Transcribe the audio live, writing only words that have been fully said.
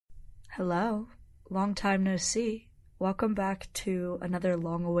Hello, long time no see. Welcome back to another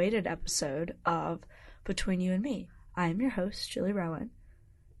long awaited episode of Between You and Me. I am your host, Jilly Rowan.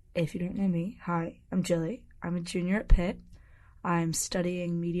 If you don't know me, hi, I'm Jilly. I'm a junior at Pitt. I'm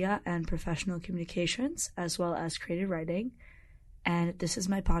studying media and professional communications as well as creative writing, and this is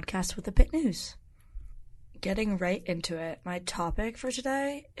my podcast with the Pitt News. Getting right into it, my topic for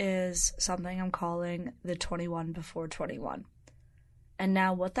today is something I'm calling the 21 before 21. And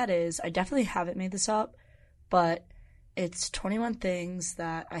now what that is, I definitely haven't made this up, but it's 21 things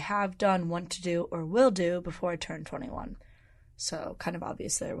that I have done, want to do, or will do before I turn 21. So kind of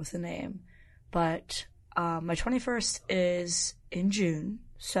obvious there with the name. But my 21st is in June,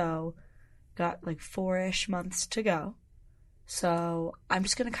 so got like 4-ish months to go. So I'm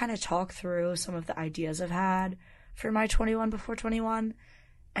just going to kind of talk through some of the ideas I've had for my 21 before 21.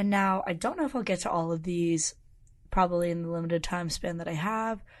 And now I don't know if I'll get to all of these probably in the limited time span that I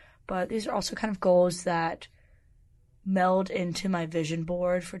have, but these are also kind of goals that meld into my vision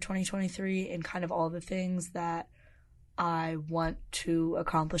board for 2023 and kind of all the things that I want to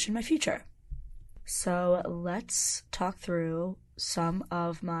accomplish in my future. So let's talk through some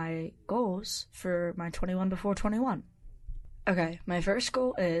of my goals for my 21 before 21. Okay, my first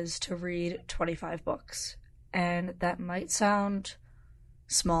goal is to read 25 books, and that might sound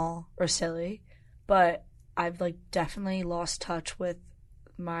small or silly, but I've definitely lost touch with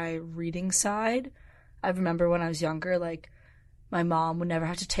my reading side. I remember when I was younger, my mom would never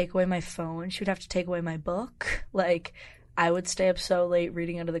have to take away my phone. She would have to take away my book. I would stay up so late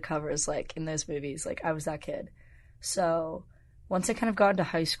reading under the covers, in those movies. I was that kid. So once I kind of got into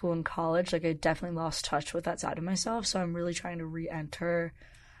high school and college, I definitely lost touch with that side of myself. So I'm really trying to re-enter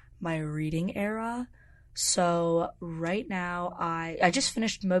my reading era. So right now, I just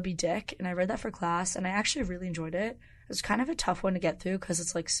finished Moby Dick, and I read that for class, and I actually really enjoyed it. It was kind of a tough one to get through because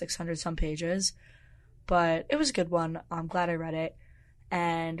it's 600 some pages, but it was a good one. I'm glad I read it.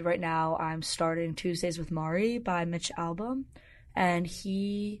 And right now I'm starting Tuesdays with Mari by Mitch Albom, and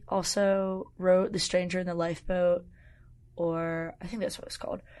he also wrote The Stranger in the Lifeboat, or I think that's what it's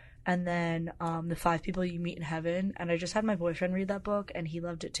called, and then The 5 People You Meet in Heaven, and I just had my boyfriend read that book, and he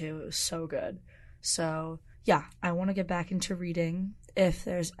loved it too. It was so good. So yeah, I want to get back into reading. If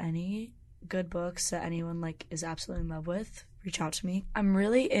there's any good books that anyone is absolutely in love with, reach out to me. I'm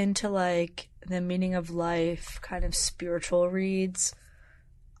really into the meaning of life, kind of spiritual reads.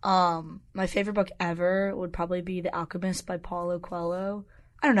 My favorite book ever would probably be The Alchemist by Paulo Coelho.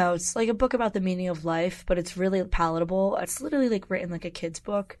 I don't know, it's a book about the meaning of life, but it's really palatable. It's literally written like a kid's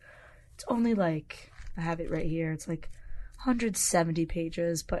book. It's only I have it right here. It's 170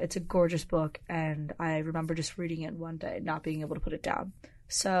 pages, but it's a gorgeous book, and I remember just reading it one day, not being able to put it down.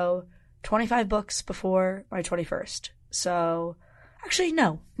 So 25 books before my 21st. So actually,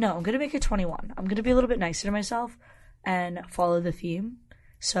 no, I'm going to make it 21. I'm going to be a little bit nicer to myself and follow the theme.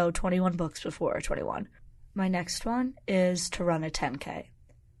 So 21 books before 21. My next one is to run a 10K.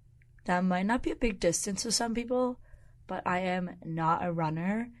 That might not be a big distance to some people, but I am not a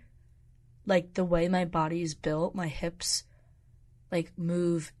runner. The way my body is built, my hips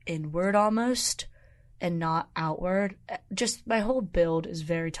move inward almost and not outward. Just my whole build is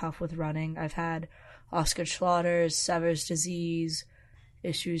very tough with running. I've had Osgood-Schlatter's, Sever's disease,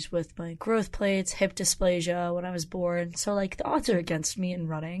 issues with my growth plates, hip dysplasia when I was born. So the odds are against me in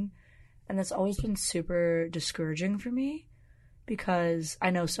running, and that's always been super discouraging for me because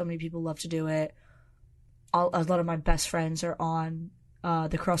I know so many people love to do it. A lot of my best friends are on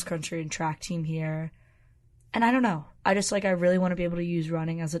the cross country and track team here. And I don't know. I just I really want to be able to use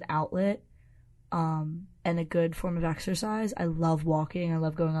running as an outlet and a good form of exercise. I love walking. I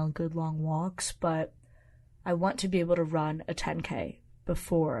love going on good long walks, but I want to be able to run a 10K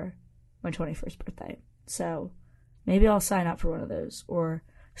before my 21st birthday. So maybe I'll sign up for one of those or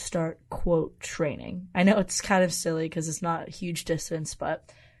start quote training. I know it's kind of silly because it's not a huge distance,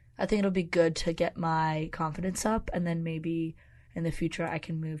 but I think it'll be good to get my confidence up, and then maybe in the future I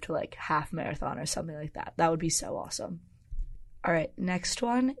can move to half marathon or something like that. That would be so awesome. All right, next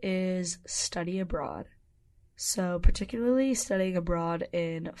one is study abroad. So particularly studying abroad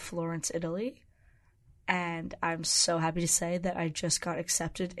in Florence, Italy. And I'm so happy to say that I just got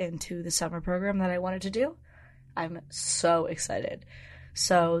accepted into the summer program that I wanted to do. I'm so excited.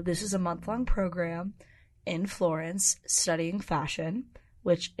 So this is a month-long program in Florence studying fashion,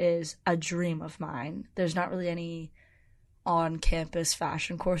 which is a dream of mine. There's not really any on-campus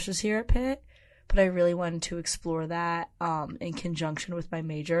fashion courses here at Pitt, but I really wanted to explore that in conjunction with my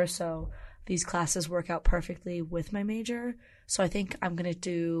major. So these classes work out perfectly with my major. So I think I'm going to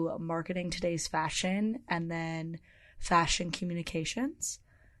do marketing today's fashion and then fashion communications.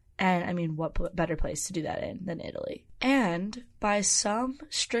 And I mean, what better place to do that in than Italy? And by some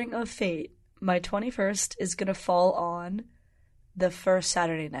string of fate, my 21st is going to fall on the first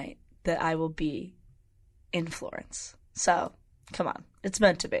Saturday night that I will be in Florence. So, come on. It's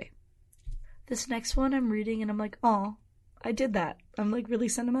meant to be. This next one I'm reading and I'm like, oh, I did that. I'm like really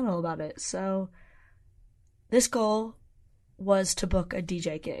sentimental about it. So, this goal was to book a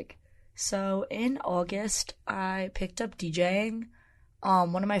DJ gig. So, in August, I picked up DJing.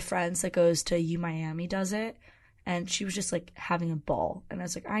 One of my friends that goes to U Miami does it, and she was just like having a ball, and I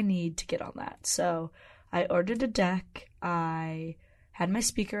was like, I need to get on that. So I ordered a deck, I had my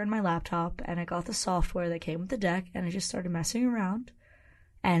speaker and my laptop, and I got the software that came with the deck, and I just started messing around,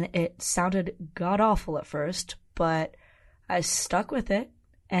 and it sounded god-awful at first, but I stuck with it,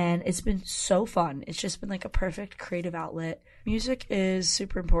 and it's been so fun. It's just been like a perfect creative outlet. Music is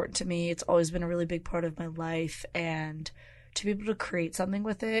super important to me. It's always been a really big part of my life, and to be able to create something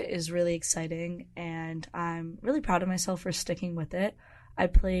with it is really exciting, and I'm really proud of myself for sticking with it. I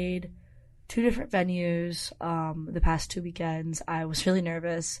played 2 different venues the past 2 weekends. I was really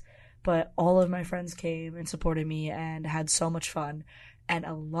nervous, but all of my friends came and supported me and had so much fun, and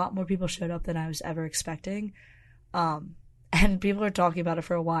a lot more people showed up than I was ever expecting. And people are talking about it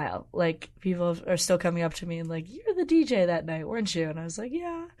for a while. Like, people are still coming up to me and like, you're the DJ that night, weren't you? And I was like,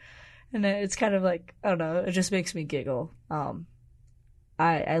 yeah. And it's kind of like, I don't know, it just makes me giggle.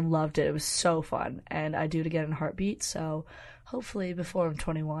 I loved it. It was so fun. And I do it again in a heartbeat. So hopefully before I'm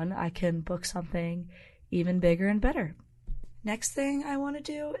 21, I can book something even bigger and better. Next thing I want to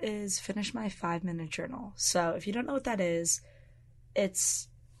do is finish my 5-minute journal. So if you don't know what that is, it's,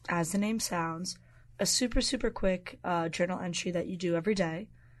 as the name sounds, a super, super quick journal entry that you do every day.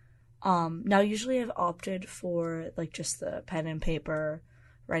 Now, usually I've opted for like just the pen and paper,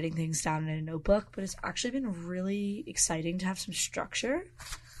 writing things down in a notebook, but it's actually been really exciting to have some structure.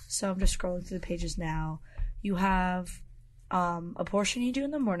 So I'm just scrolling through the pages now. You have a portion you do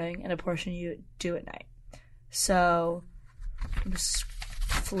in the morning and a portion you do at night. So I'm just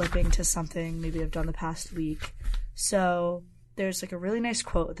flipping to something maybe I've done the past week. So there's like a really nice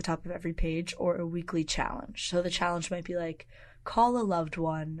quote at the top of every page, or a weekly challenge. So the challenge might be like, call a loved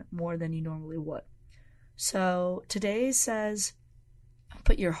one more than you normally would. So today says,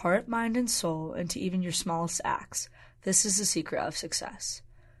 put your heart, mind, and soul into even your smallest acts. This is the secret of success.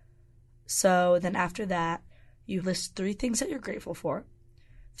 So then after that, you list 3 things that you're grateful for,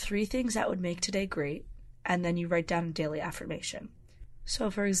 3 things that would make today great, and then you write down a daily affirmation.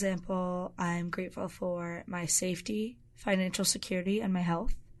 So for example, I'm grateful for my safety, financial security, and my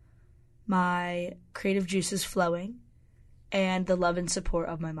health, my creative juices flowing, and the love and support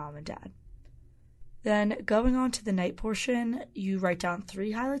of my mom and dad. Then going on to the night portion, you write down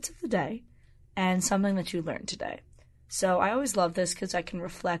 3 highlights of the day and something that you learned today. So I always love this because I can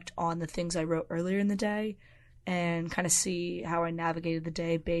reflect on the things I wrote earlier in the day and kind of see how I navigated the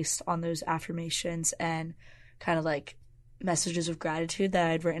day based on those affirmations and kind of like messages of gratitude that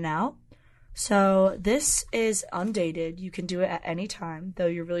I'd written out. So this is undated. You can do it at any time, though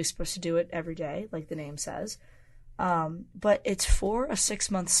you're really supposed to do it every day, like the name says. But it's for a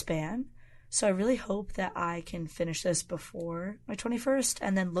 6-month span. So I really hope that I can finish this before my 21st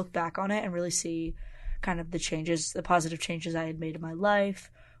and then look back on it and really see kind of the changes, the positive changes I had made in my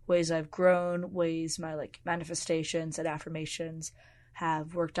life, ways I've grown, ways my like manifestations and affirmations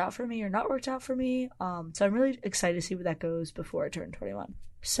have worked out for me or not worked out for me. So I'm really excited to see where that goes before I turn 21.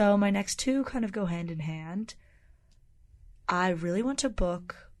 So my next 2 kind of go hand in hand. I really want to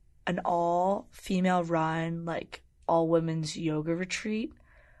book an all-female run, like all-women's yoga retreat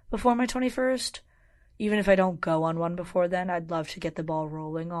before my 21st. Even if I don't go on one before then, I'd love to get the ball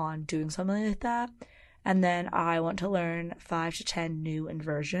rolling on doing something like that. And then I want to learn 5 to 10 new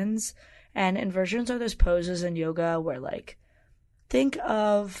inversions. And inversions are those poses in yoga where, like, think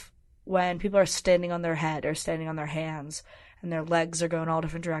of when people are standing on their head or standing on their hands and their legs are going all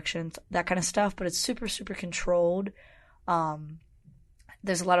different directions, that kind of stuff, but it's super, super controlled.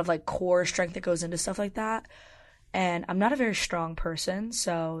 There's a lot of, like, core strength that goes into stuff like that. And I'm not a very strong person,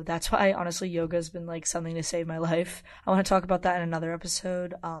 so that's why, honestly, yoga has been, like, something to save my life. I want to talk about that in another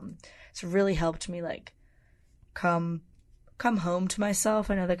episode. It's really helped me, like, come home to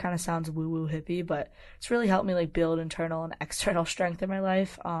myself. I know that kind of sounds woo-woo hippie, but it's really helped me, like, build internal and external strength in my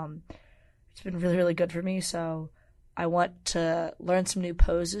life. It's been really, really good for me, so I want to learn some new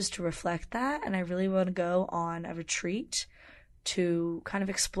poses to reflect that, and I really want to go on a retreat to kind of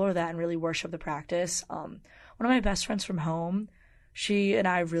explore that and really worship the practice. One of my best friends from home, she and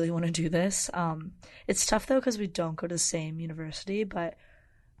I really want to do this. It's tough, though, because we don't go to the same university, but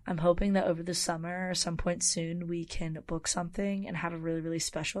I'm hoping that over the summer or some point soon we can book something and have a really, really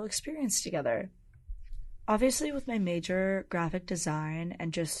special experience together. Obviously, with my major, graphic design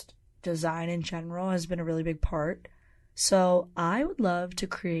and just design in general has been a really big part. So I would love to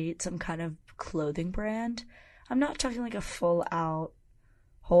create some kind of clothing brand. I'm not talking like a full out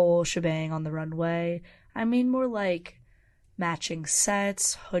whole shebang on the runway. I mean more like matching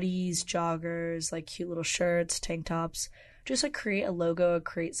sets, hoodies, joggers, like cute little shirts, tank tops. Just like create a logo,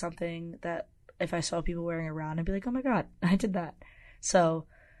 create something that if I saw people wearing around, I'd be like, oh my god, I did that. So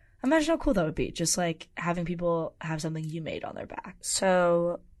imagine how cool that would be, just like having people have something you made on their back.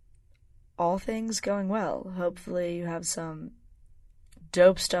 So all things going well. Hopefully you have some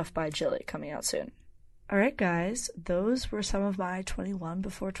dope stuff by Jilly coming out soon. Alright guys, those were some of my 21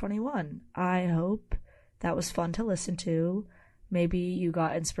 before 21. I hope that was fun to listen to. Maybe you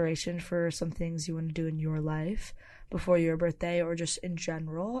got inspiration for some things you want to do in your life before your birthday or just in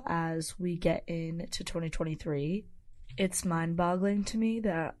general as we get into 2023. It's mind-boggling to me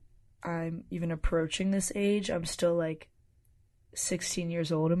that I'm even approaching this age. I'm still like 16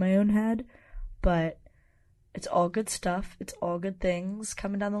 years old in my own head, but it's all good stuff. It's all good things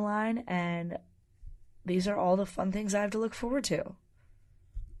coming down the line, and these are all the fun things I have to look forward to.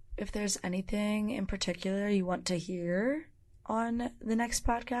 If there's anything in particular you want to hear on the next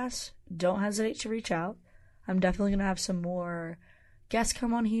podcast, don't hesitate to reach out. I'm definitely going to have some more guests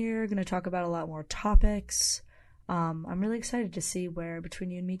come on here, going to talk about a lot more topics. I'm really excited to see where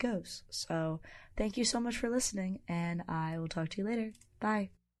Between You and Me goes. So thank you so much for listening, and I will talk to you later. Bye.